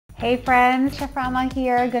Hey friends, Chef Rama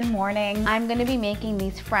here, good morning. I'm gonna be making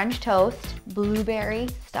these French toast blueberry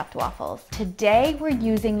stuffed waffles. Today we're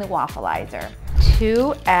using the waffleizer.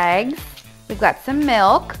 2 eggs, we've got some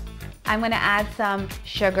milk. I'm gonna add some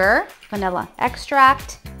sugar, vanilla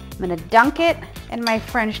extract. I'm gonna dunk it in my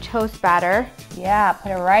French toast batter. Yeah,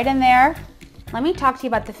 put it right in there. Let me talk to you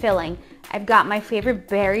about the filling. I've got my favorite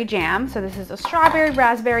berry jam. So this is a strawberry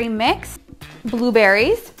raspberry mix,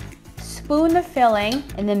 blueberries. Spoon the filling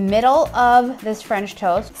in the middle of this French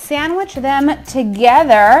toast. Sandwich them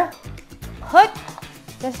together. Put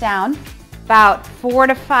this down about 4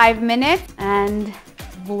 to 5 minutes and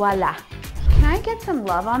voila. Can I get some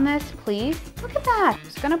love on this, please? Look at that.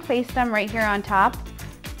 Just gonna place them right here on top.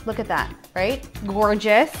 Look at that, right?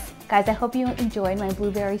 Gorgeous. Guys, I hope you enjoyed my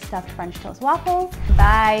blueberry stuffed French toast waffles.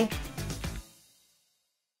 Bye.